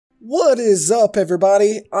What is up,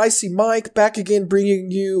 everybody? Icyymike back again,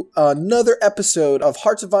 bringing you another episode of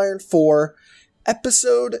Hearts of Iron 4,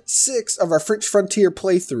 episode 6 of our French Frontier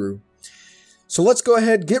playthrough. So let's go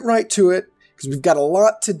ahead, get right to it, because we've got a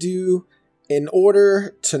lot to do in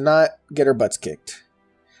order to not get our butts kicked.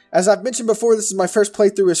 As I've mentioned before, this is my first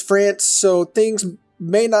playthrough as France, so things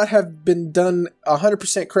may not have been done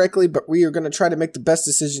 100% correctly, but we are going to try to make the best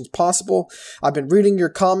decisions possible. I've been reading your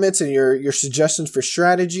comments and your suggestions for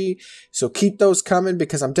strategy, so keep those coming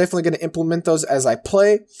because I'm definitely going to implement those as I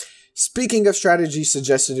play. Speaking of strategy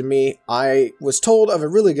suggested to me, I was told of a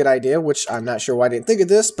really good idea, which I'm not sure why I didn't think of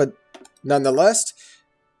this, but nonetheless,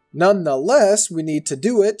 we need to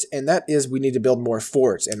do it, and that is we need to build more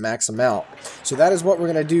forts and max them out. So that is what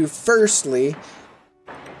we're going to do firstly,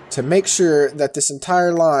 to make sure that this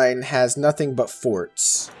entire line has nothing but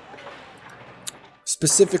forts.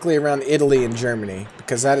 Specifically around Italy and Germany,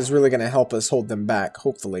 because that is really going to help us hold them back,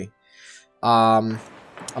 hopefully. I'm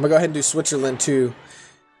going to go ahead and do Switzerland too.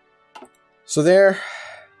 So there.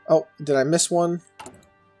 Oh, did I miss one?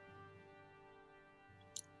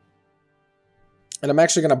 And I'm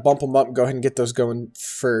actually going to bump them up and go ahead and get those going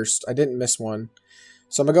first. I didn't miss one.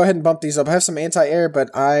 So I'm going to go ahead and bump these up. I have some anti-air,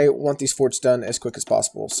 but I want these forts done as quick as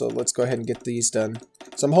possible. So let's go ahead and get these done.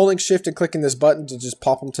 So I'm holding shift and clicking this button to just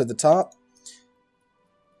pop them to the top.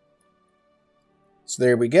 So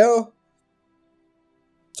there we go.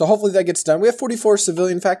 So hopefully that gets done. We have 44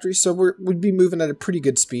 civilian factories, so we'd be moving at a pretty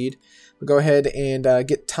good speed. We'll go ahead and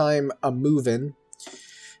get time moving.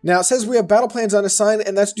 Now it says we have battle plans unassigned,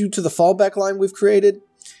 and that's due to the fallback line we've created.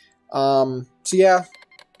 So yeah.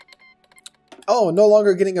 Oh, no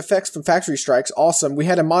longer getting effects from factory strikes. Awesome. We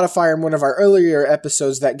had a modifier in one of our earlier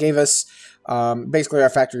episodes that gave us, basically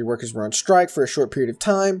our factory workers were on strike for a short period of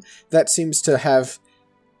time. That seems to have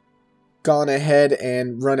gone ahead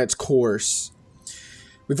and run its course.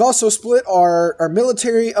 We've also split our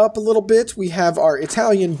military up a little bit. We have our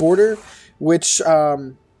Italian border, which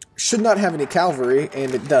should not have any cavalry,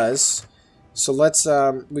 and it does. So let's,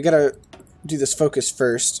 we gotta do this focus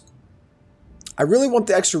first. I really want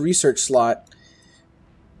the extra research slot.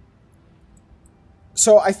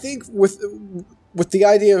 So I think with the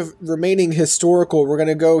idea of remaining historical, we're going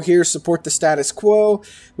to go here, support the status quo,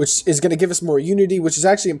 which is going to give us more unity, which is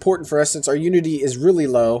actually important for us since our unity is really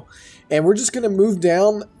low. And we're just going to move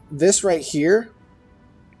down this right here.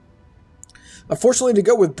 Unfortunately, to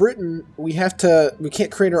go with Britain, we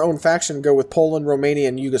can't create our own faction and go with Poland, Romania,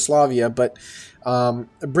 and Yugoslavia, but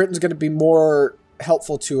Britain's going to be more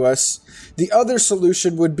helpful to us. The other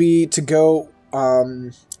solution would be to go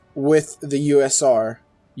with the USSR.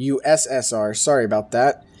 Sorry about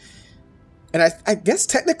that. And I guess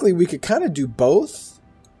technically we could kind of do both.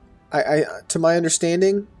 To my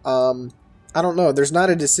understanding, I don't know. There's not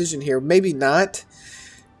a decision here. Maybe not.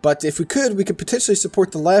 But if we could potentially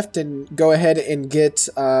support the left and go ahead and get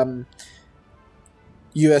the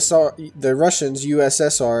Russians,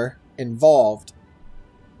 USSR, involved.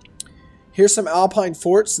 Here's some Alpine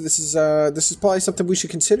forts. This is probably something we should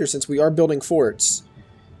consider since we are building forts.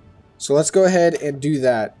 So let's go ahead and do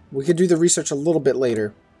that. We could do the research a little bit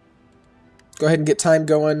later. Go ahead and get time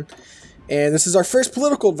going. And this is our first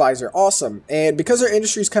political advisor. Awesome. And because our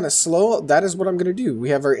industry is kind of slow, that is what I'm going to do. We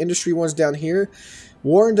have our industry ones down here.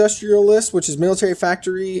 War industrialist, which is military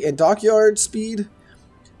factory and dockyard speed.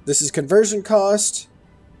 This is conversion cost.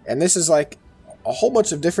 And this is like a whole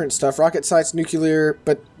bunch of different stuff. Rocket sites, nuclear.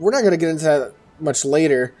 But we're not going to get into that much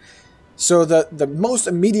later. So the most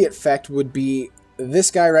immediate effect would be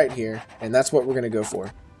this guy right here, and that's what we're going to go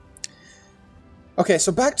for. Okay,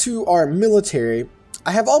 so back to our military.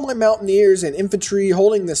 I have all my mountaineers and infantry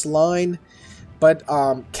holding this line, but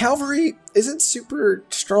cavalry isn't super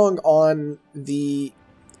strong on the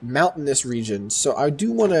mountainous regions, so I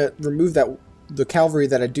do want to remove the cavalry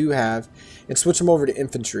that I do have and switch them over to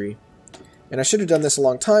infantry. And I should have done this a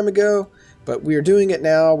long time ago, but we are doing it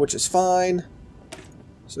now, which is fine.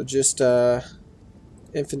 So just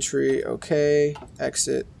infantry, okay,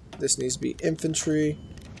 exit. This needs to be infantry.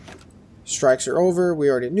 Strikes are over. We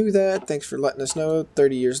already knew that. Thanks for letting us know.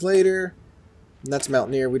 30 years later. And that's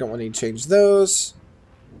Mountaineer. We don't want to change those.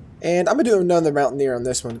 And I'm going to do another Mountaineer on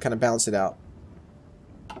this one, kind of balance it out.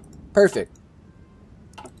 Perfect.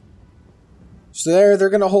 So they're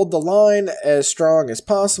going to hold the line as strong as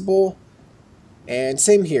possible. And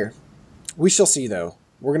same here. We shall see, though.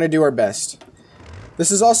 We're going to do our best. This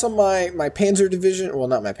is also my Panzer division. Well,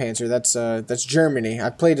 not my Panzer. That's Germany. I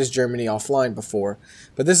played as Germany offline before,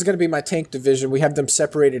 but this is going to be my tank division. We have them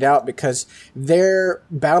separated out because their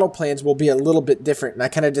battle plans will be a little bit different, and I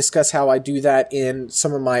kind of discuss how I do that in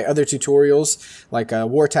some of my other tutorials, like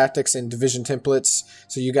war tactics and division templates.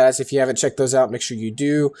 So you guys, if you haven't checked those out, make sure you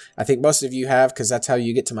do. I think most of you have, because that's how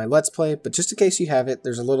you get to my Let's Play. But just in case you haven't,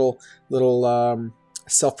 there's a little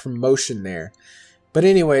self-promotion there. But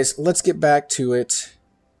anyways, let's get back to it.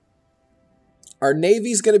 Our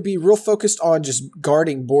Navy's going to be real focused on just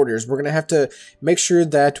guarding borders. We're going to have to make sure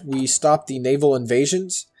that we stop the naval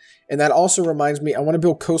invasions. And that also reminds me, I want to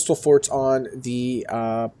build coastal forts on the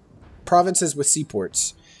provinces with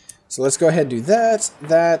seaports. So let's go ahead and do that,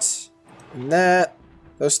 that, and that.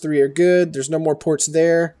 Those three are good. There's no more ports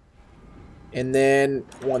there. And then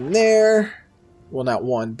one there. Well, not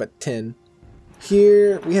one, but 10.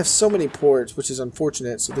 Here, we have so many ports, which is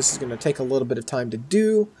unfortunate, so this is going to take a little bit of time to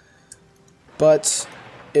do, but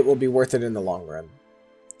it will be worth it in the long run.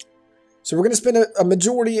 So we're going to spend a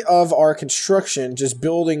majority of our construction just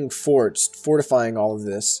building forts, fortifying all of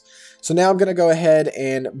this. So now I'm going to go ahead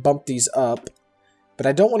and bump these up, but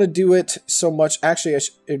I don't want to do it so much. Actually,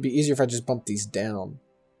 it'd be easier if I just bump these down.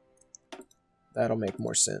 That'll make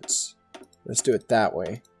more sense. Let's do it that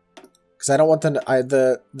way. Because I don't want them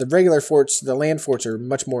to, the regular forts, the land forts are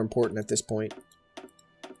much more important at this point.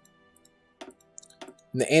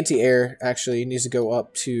 And the anti-air actually needs to go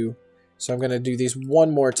up too. So I'm going to do these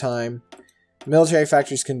one more time. Military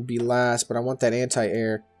factories can be last, but I want that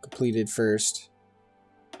anti-air completed first.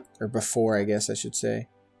 Or before, I guess I should say.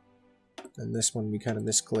 And this one we kind of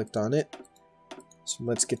misclicked on it. So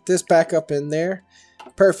let's get this back up in there.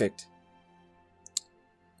 Perfect.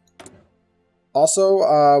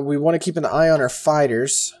 Also, we want to keep an eye on our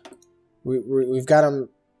fighters. We've got them.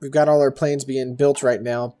 We've got all our planes being built right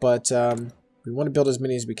now, but we want to build as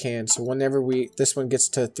many as we can. So whenever this one gets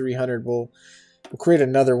to 300, we'll create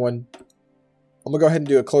another one. I'm gonna go ahead and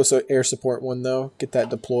do a close air support one though. Get that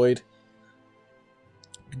deployed.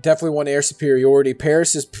 Definitely want air superiority.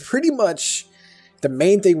 Paris is pretty much the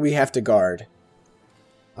main thing we have to guard.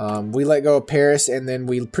 We let go of Paris, and then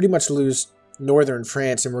we pretty much lose northern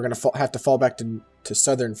France, and we're going to have to fall back to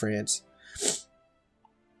southern France.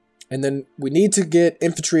 And then we need to get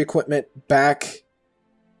infantry equipment back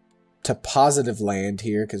to positive land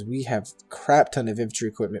here, because we have a crap ton of infantry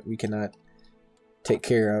equipment we cannot take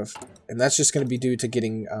care of. And that's just going to be due to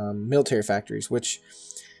getting military factories, which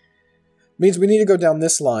means we need to go down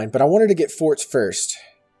this line. But I wanted to get forts first.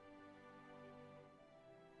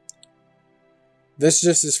 This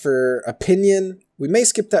just is for opinion. We may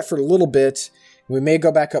skip that for a little bit. We may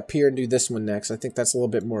go back up here and do this one next. I think that's a little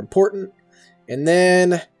bit more important. And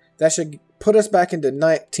then that should put us back into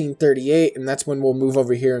 1938, and that's when we'll move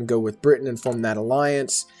over here and go with Britain and form that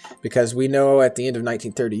alliance. Because we know at the end of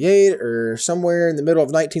 1938, or somewhere in the middle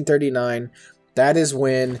of 1939, that is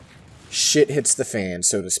when shit hits the fan,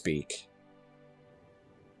 so to speak.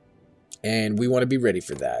 And we want to be ready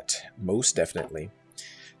for that, most definitely.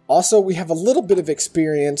 Also, we have a little bit of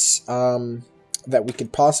experience that we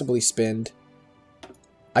could possibly spend.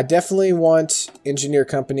 I definitely want engineer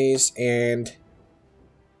companies, and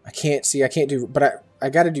I can't do, but I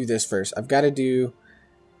got to do this first. I've got to do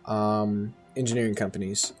engineering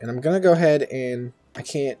companies, and I'm going to go ahead and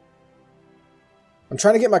I'm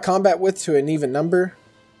trying to get my combat width to an even number,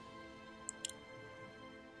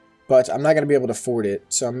 but I'm not going to be able to afford it,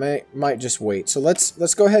 so I might just wait. So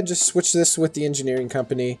let's go ahead and just switch this with the engineering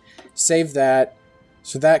company, save that,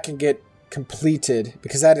 so that can get completed,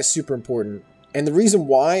 because that is super important. And the reason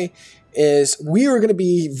why is we are going to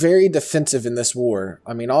be very defensive in this war.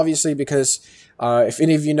 I mean, obviously, because if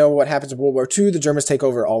any of you know what happens in World War II, the Germans take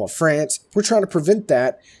over all of France. We're trying to prevent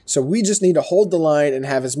that, so we just need to hold the line and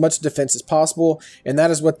have as much defense as possible, and that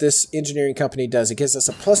is what this engineering company does. It gives us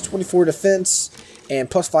a plus 24 defense and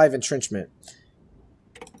plus 5 entrenchment.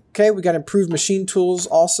 Okay, we got improved machine tools,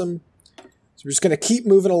 awesome. So we're just going to keep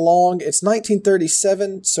moving along. It's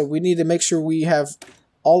 1937, so we need to make sure we have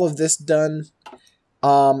all of this done.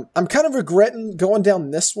 I'm kind of regretting going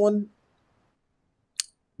down this one,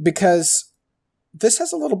 because this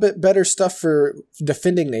has a little bit better stuff for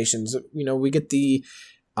defending nations. You know, we get the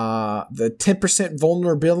 10%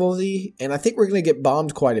 vulnerability, and I think we're going to get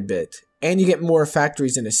bombed quite a bit. And you get more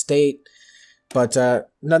factories in a state. But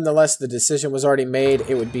nonetheless, the decision was already made.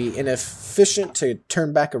 It would be inefficient to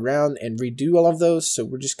turn back around and redo all of those. So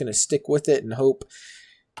we're just going to stick with it and hope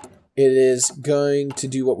it is going to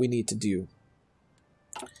do what we need to do.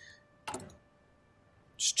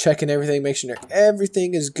 Just checking everything, making sure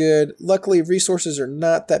everything is good. Luckily, resources are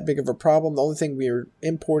not that big of a problem. The only thing we are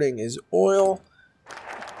importing is oil.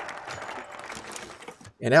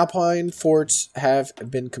 And Alpine forts have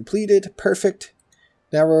been completed. Perfect.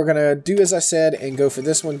 Now we're going to do as I said and go for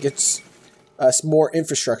this one. Gets us more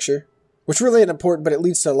infrastructure, which really isn't important, but it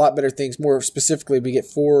leads to a lot better things. More specifically, we get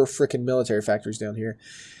 4 freaking military factories down here.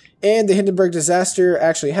 And the Hindenburg disaster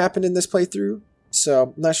actually happened in this playthrough.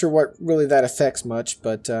 So I'm not sure what really that affects much,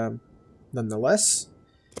 but nonetheless,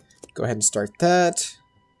 go ahead and start that.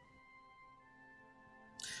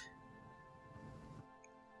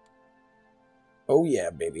 Oh yeah,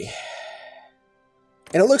 baby.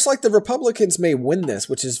 And it looks like the Republicans may win this,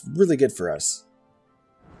 which is really good for us.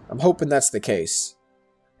 I'm hoping that's the case.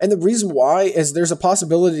 And the reason why is there's a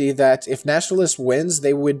possibility that if Nationalist wins,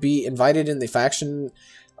 they would be invited in the faction,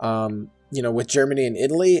 you know, with Germany and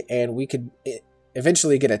Italy, and we could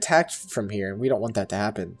eventually get attacked from here, and we don't want that to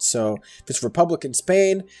happen. So if it's Republican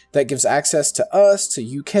Spain, that gives access to us,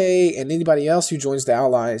 to UK, and anybody else who joins the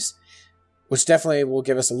Allies, which definitely will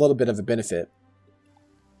give us a little bit of a benefit.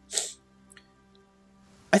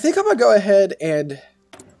 I think I'm going to go ahead and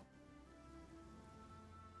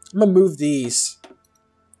I'm going to move these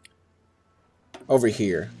over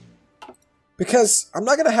here. Because I'm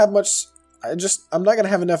not going to have much, I'm not going to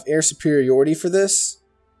have enough air superiority for this.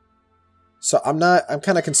 So I'm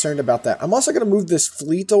kind of concerned about that. I'm also going to move this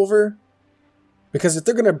fleet over. Because if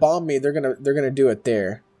they're going to bomb me, they're going to do it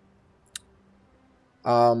there.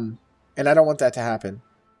 And I don't want that to happen.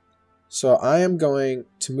 So I am going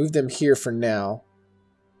to move them here for now.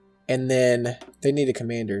 And then they need a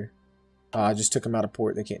commander. I just took them out of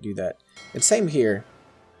port. They can't do that. And same here.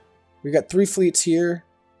 We've got 3 fleets here.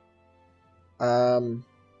 I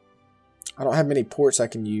don't have many ports I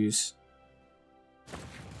can use.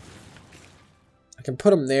 I can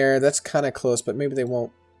put them there. That's kind of close, but maybe they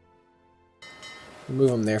won't. We'll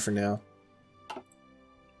move them there for now.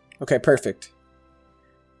 Okay, perfect.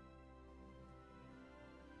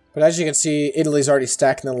 But as you can see, Italy's already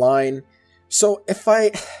stacking the line. So if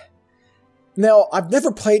I... Now, I've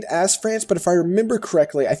never played as France, but if I remember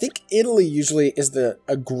correctly, I think Italy usually is the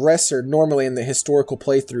aggressor normally in the historical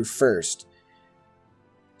playthrough first.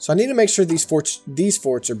 So I need to make sure these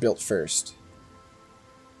forts are built first.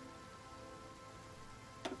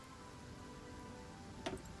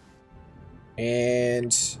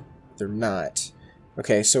 And they're not.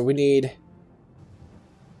 Okay, so we need...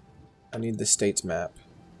 I need the states map.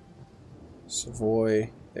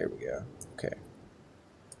 Savoy. There we go. Okay.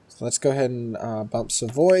 So let's go ahead and bump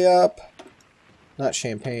Savoy up. Not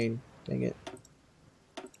Champagne. Dang it.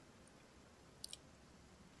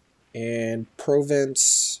 And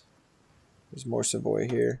Provence. There's more Savoy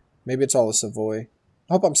here. Maybe it's all the Savoy.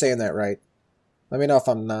 I hope I'm saying that right. Let me know if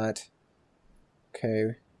I'm not.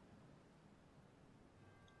 Okay.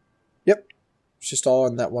 Yep. It's just all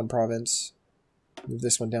in that one province. Move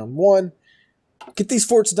this one down 1. Get these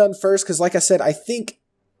forts done first, because like I said, I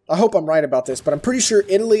hope I'm right about this, but I'm pretty sure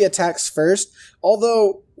Italy attacks first,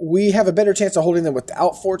 although we have a better chance of holding them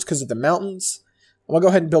without forts because of the mountains. I'm going to go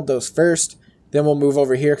ahead and build those first, then we'll move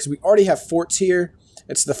over here, because we already have forts here.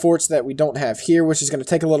 It's the forts that we don't have here, which is going to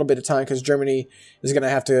take a little bit of time, because Germany is going to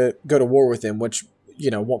have to go to war with them, which, you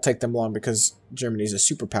know, won't take them long, because Germany's a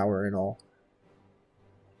superpower and all.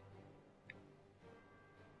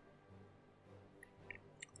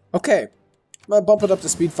 Okay. I'm going to bump it up to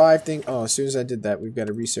speed 5 thing. Oh, as soon as I did that, we've got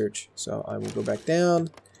to research. So I will go back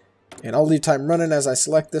down. And I'll leave time running as I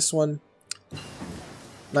select this one.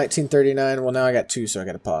 1939. Well, now I got 2, so I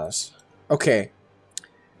got to pause. Okay.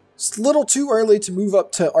 It's a little too early to move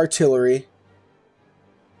up to artillery.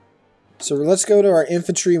 So let's go to our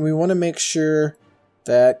infantry. We want to make sure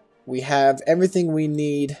that we have everything we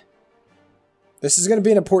need. This is going to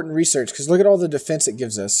be an important research, because look at all the defense it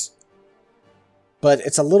gives us. But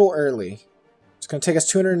it's a little early. It's going to take us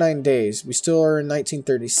 209 days. We still are in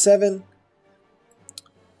 1937.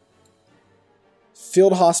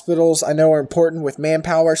 Field hospitals, I know, are important with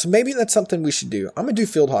manpower, so maybe that's something we should do. I'm going to do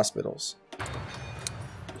field hospitals.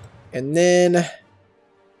 And then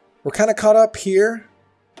we're kind of caught up here.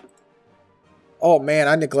 Oh man,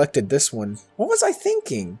 I neglected this one. What was I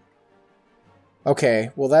thinking? Okay,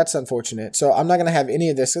 well that's unfortunate. So I'm not going to have any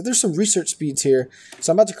of this. So there's some research speeds here.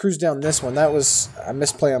 So I'm about to cruise down this one. That was a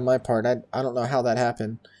misplay on my part. I don't know how that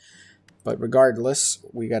happened. But regardless,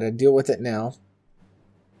 we got to deal with it now.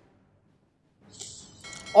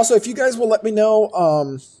 Also, if you guys will let me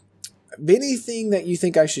know anything that you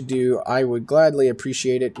think I should do, I would gladly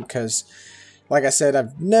appreciate it. Because, like I said,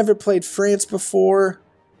 I've never played France before.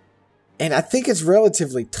 And I think it's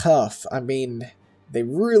relatively tough. I mean... They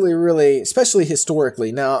really, especially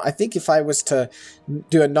historically. Now, I think if I was to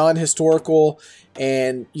do a non-historical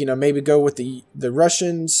and, you know, maybe go with the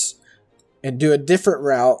Russians and do a different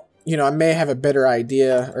route, you know, I may have a better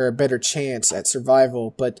idea or a better chance at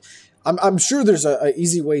survival, but I'm sure there's a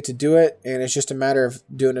easy way to do it, and it's just a matter of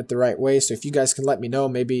doing it the right way. So if you guys can let me know,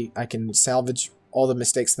 maybe I can salvage all the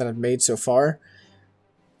mistakes that I've made so far.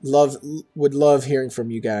 Would love hearing from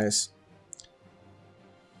you guys.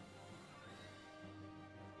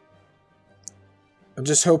 I'm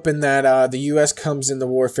just hoping that the U.S. comes in the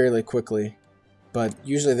war fairly quickly, but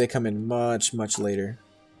usually they come in much, much later,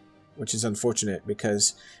 which is unfortunate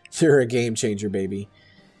because they're a game changer, baby.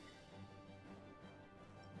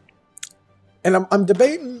 And I'm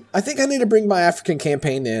debating, I think I need to bring my African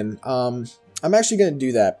campaign in. I'm actually going to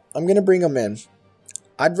do that. I'm going to bring them in.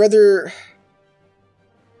 I'd rather...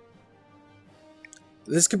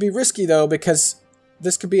 This could be risky, though, because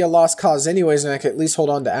this could be a lost cause anyways, and I could at least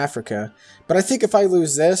hold on to Africa. But I think if I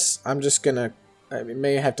lose this, I'm just going to... I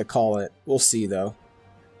may have to call it. We'll see, though.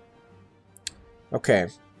 Okay.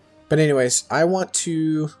 But anyways, I want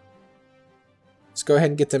to... Let's go ahead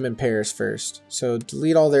and get them in Paris first. So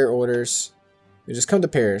delete all their orders. You just come to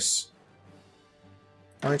Paris.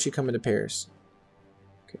 Why aren't you coming to Paris?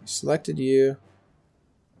 Okay, selected you.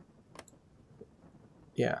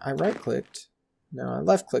 Yeah, I right-clicked. No, I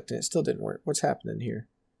left-clicked and it still didn't work. What's happening here?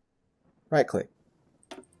 Right-click.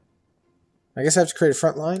 I guess I have to create a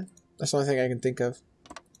front line. That's the only thing I can think of.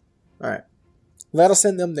 Alright. That'll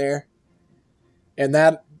send them there. And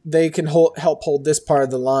that they can help hold this part of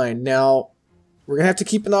the line. Now, we're going to have to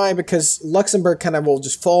keep an eye because Luxembourg kind of will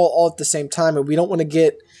just fall all at the same time. And we don't want to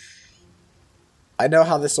get... I know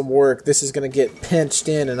how this will work. This is going to get pinched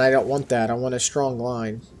in and I don't want that. I want a strong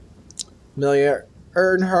line. Amelia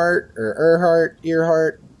Earhart.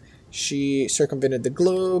 She circumvented the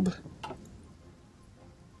globe.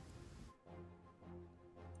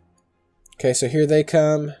 Okay, so here they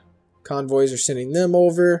come. Convoys are sending them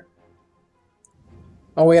over.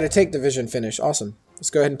 Oh, we had a tank division finish. Awesome. Let's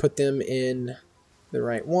go ahead and put them in the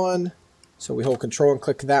right one. So we hold control and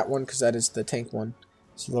click that one because that is the tank one.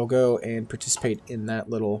 So they'll go and participate in that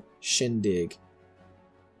little shindig.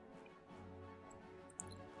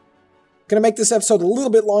 Gonna make this episode a little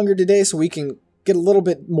bit longer today so we can get a little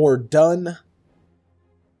bit more done.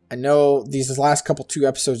 I know these last two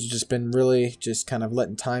episodes have just been really just kind of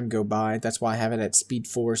letting time go by. That's why I have it at speed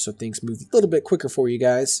 4 so things move a little bit quicker for you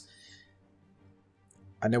guys.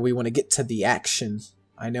 I know we want to get to the action.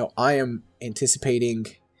 I know I am anticipating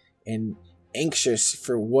and anxious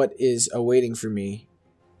for what is awaiting for me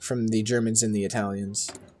from the Germans and the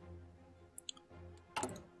Italians.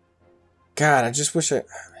 God, I just wish I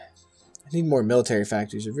need more military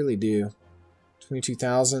factories. I really do.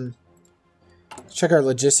 22,000. Let's check our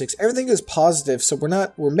logistics. Everything is positive, so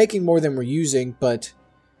we're making more than we're using, but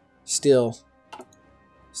still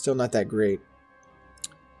not that great.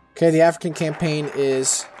 Okay, the African campaign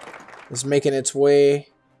is making its way.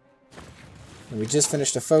 And we just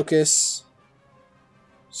finished a focus.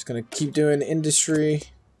 Just gonna keep doing industry.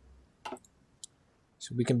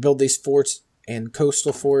 So we can build these forts and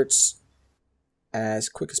coastal forts as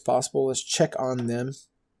quick as possible. Let's check on them.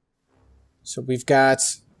 So we've got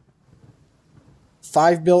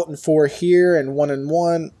 5 built and 4 here and 1 and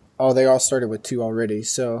 1. Oh, they all started with 2 already.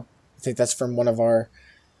 So I think that's from one of our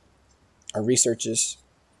researches.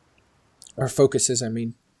 Or focuses, I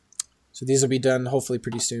mean. So these will be done hopefully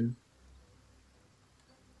pretty soon.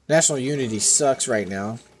 National unity sucks right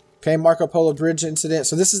now. Okay, Marco Polo Bridge incident.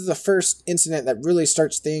 So this is the first incident that really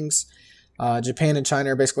starts things. Japan and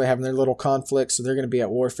China are basically having their little conflict, so they're going to be at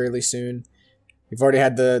war fairly soon. We've already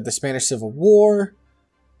had the Spanish Civil War.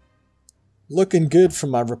 Looking good for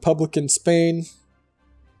my Republican Spain.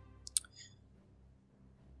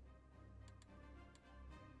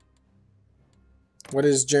 What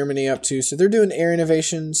is Germany up to? So they're doing air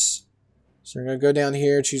innovations. So we're going to go down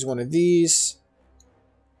here, choose one of these.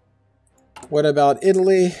 What about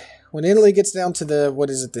Italy? When Italy gets down to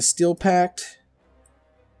the, the Steel Pact,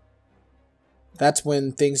 that's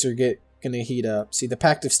when things are going to heat up. See, the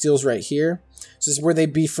Pact of Steel's right here. So this is where they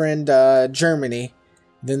befriend Germany.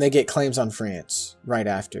 Then they get claims on France right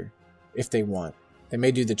after, if they want. They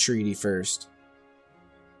may do the treaty first.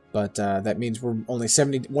 But that means we're only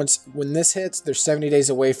 70... When this hits, they're 70 days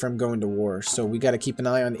away from going to war. So we got to keep an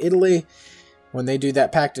eye on Italy. When they do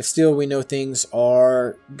that Pact of Steel, we know things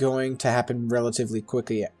are going to happen relatively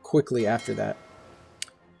quickly after that.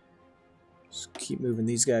 Just keep moving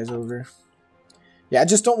these guys over. Yeah, I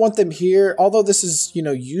just don't want them here. Although this is,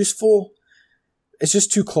 useful, it's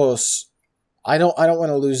just too close. I don't want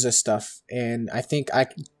to lose this stuff. And I think I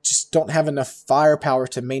just don't have enough firepower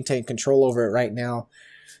to maintain control over it right now.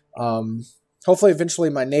 Hopefully eventually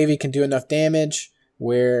my navy can do enough damage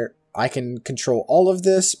where I can control all of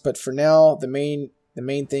this, but for now the main The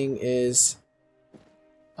main thing is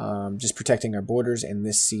just protecting our borders and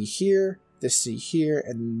this sea here,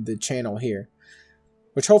 and the channel here.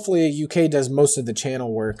 Which hopefully UK does most of the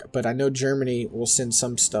channel work, but I know Germany will send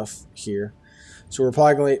some stuff here. So we're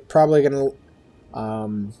probably going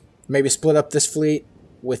to maybe split up this fleet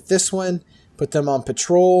with this one, put them on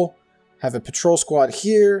patrol, have a patrol squad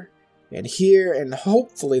here, and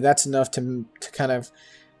hopefully that's enough to kind of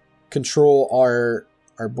control our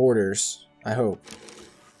borders, I hope.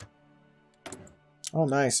 Oh,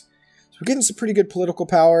 nice. So we're getting some pretty good political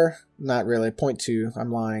power. Not really, 0.2,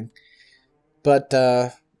 I'm lying. But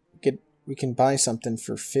we can buy something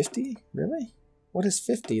for 50? Really? What is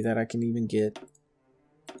 50 that I can even get?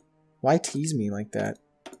 Why tease me like that?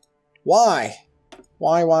 Why?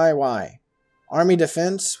 Why? Army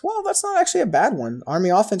defense? Well, that's not actually a bad one. Army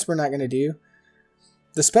offense we're not going to do.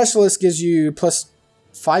 The specialist gives you plus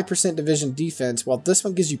 5% division defense, while this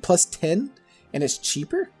one gives you plus 10, and it's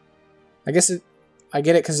cheaper? I guess I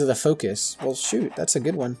get it because of the focus. Well, shoot, that's a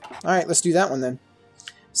good one. All right, let's do that one then.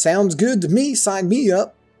 Sounds good to me. Sign me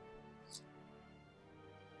up.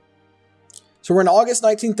 So we're in August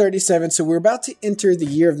 1937, so we're about to enter the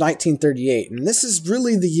year of 1938. And this is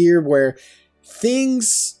really the year where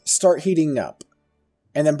things start heating up.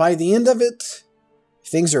 And then by the end of it,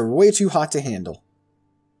 things are way too hot to handle.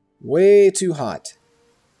 Way too hot.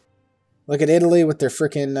 Look at Italy with their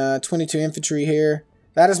freaking 22 infantry here.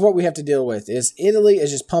 That is what we have to deal with. Is Italy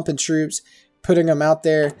is just pumping troops, putting them out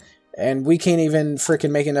there. And we can't even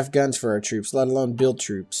freaking make enough guns for our troops, let alone build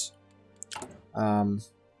troops.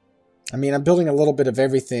 I mean, I'm building a little bit of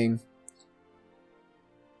everything.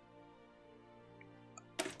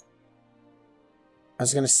 I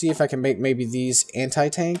was going to see if I can make maybe these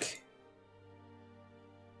anti-tank.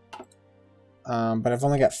 But I've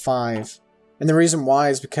only got 5. And the reason why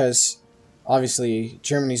is because, obviously,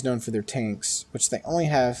 Germany's known for their tanks, which they only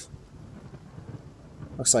have,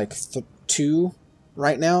 looks like 2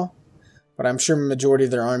 right now. But I'm sure the majority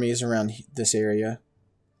of their army is around this area.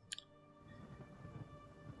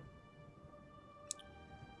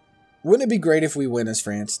 Wouldn't it be great if we win as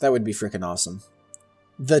France? That would be freaking awesome.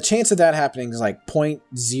 The chance of that happening is like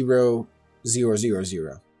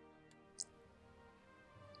 0.0000.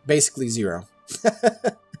 Basically 0.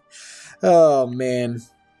 Oh, man.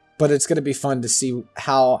 But it's going to be fun to see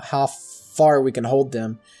how far we can hold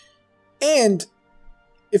them. And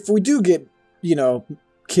if we do get, you know,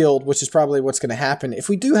 killed, which is probably what's going to happen, if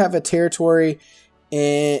we do have a territory,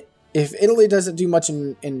 and if Italy doesn't do much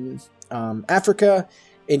in Africa,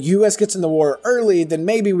 and U.S. gets in the war early, then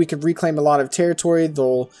maybe we could reclaim a lot of territory.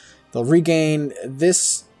 They'll regain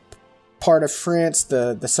this part of France,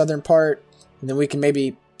 the southern part, and then we can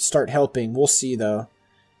maybe start helping. We'll see, though.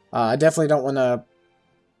 I definitely don't want to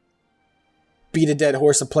beat a dead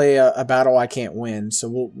horse and play a battle I can't win.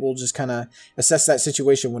 So we'll just kind of assess that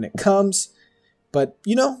situation when it comes. But,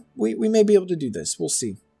 you know, we may be able to do this. We'll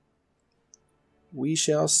see. We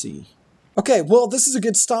shall see. Okay, well, this is a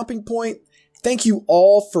good stopping point. Thank you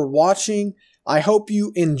all for watching. I hope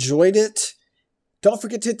you enjoyed it. Don't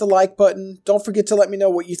forget to hit the like button. Don't forget to let me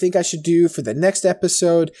know what you think I should do for the next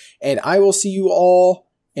episode. And I will see you all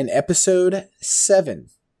in episode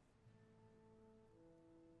 7.